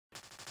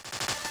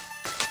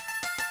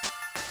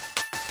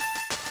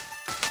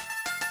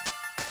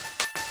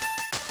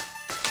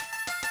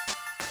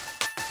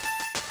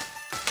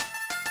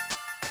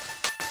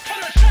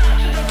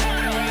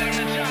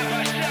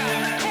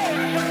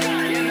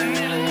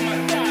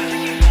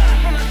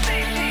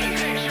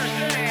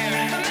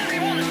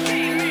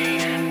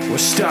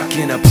stuck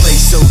in a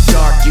place so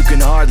dark you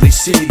can hardly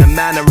see the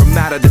manner of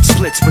matter that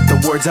splits with the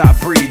words I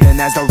breathe. And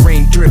as the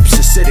rain drips,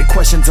 acidic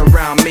questions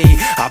around me,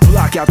 I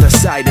block out the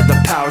sight of the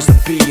powers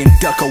that be and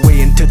duck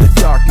away into the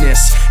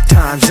darkness.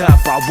 Time's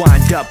up, I'll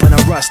wind up in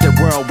a rusted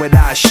world with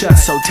eyes shut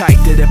so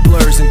tight that it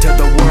blurs into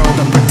the world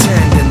of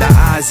pretend. And the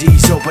eyes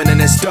ease open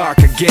and it's dark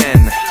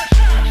again.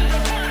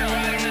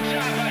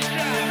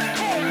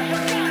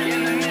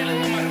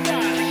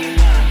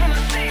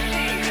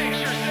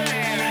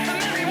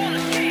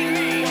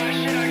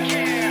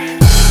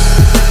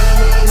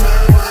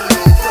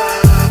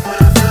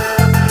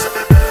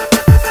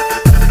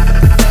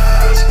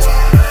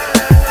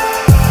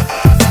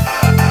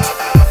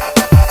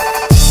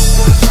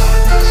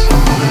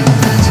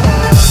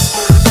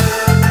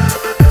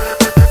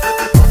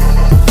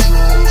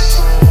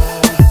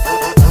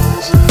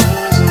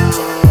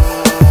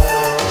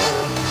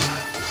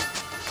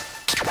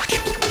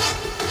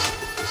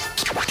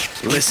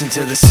 Listen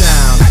to the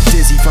sound,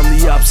 dizzy from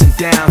the ups and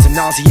downs, and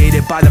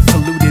nauseated by the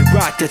polluted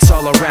rot that's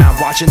all around.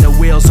 Watching the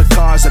wheels of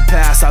cars that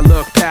pass, I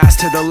look past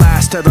to the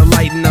last of the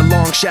light and the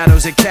long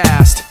shadows it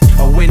cast.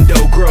 A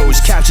window grows,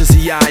 catches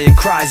the eye, and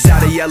cries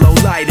out a yellow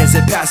light as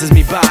it passes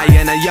me by.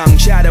 And a young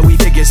shadowy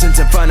figure sits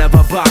in front of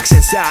a box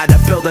inside a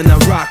building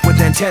of rock with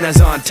antennas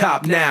on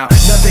top. Now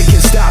nothing can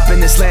stop in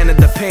this land of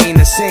the pain.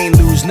 The sane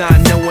lose not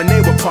knowing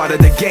they were part of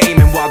the game.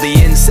 And while the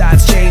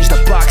insides change,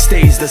 the box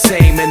stays the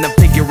same, and the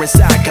figure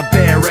inside could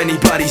bear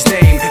anybody's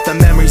name. The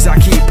memories I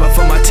keep are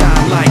from a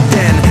time like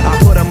then. I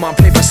put them on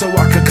paper so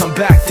I could come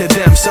back to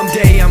them.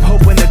 Someday I'm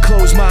hoping to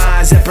close my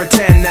eyes and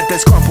pretend that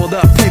this crumpled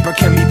up paper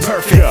can be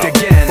perfect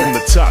again. From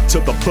the top to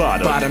the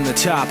bottom, bottom to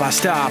top, I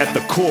stop at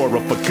the core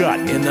of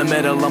forgotten, in the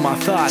middle of my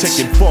thoughts,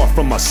 taken far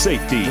from my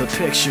safety. The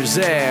picture's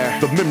there,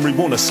 the memory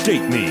won't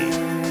escape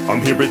me. I'm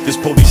here at this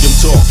podium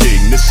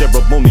talking, this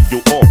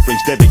ceremonial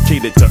offerings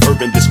dedicated to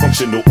urban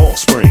dysfunctional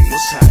offspring.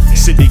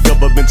 City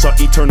governments are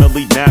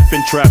eternally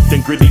napping, trapped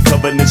in gritty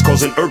covenants,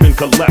 causing urban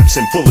collapse.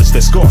 And bullets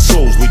that scar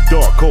souls leave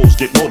dark holes,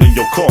 get more than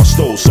your car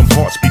stole. Some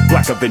hearts be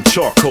blacker than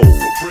charcoal.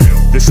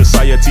 This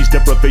society's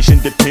deprivation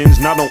depends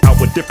not on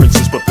outward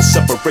differences, but the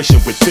separation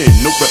within.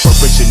 No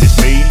reparation is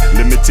made,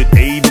 limited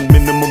aid and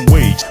minimum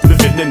wage.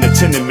 Living in a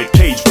tenement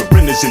cage where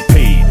rent isn't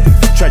paid.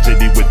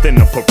 Tragedy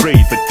within a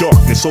parade, the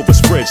darkness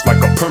overspreads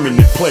like a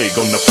permanent plague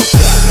on the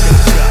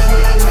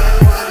forgotten.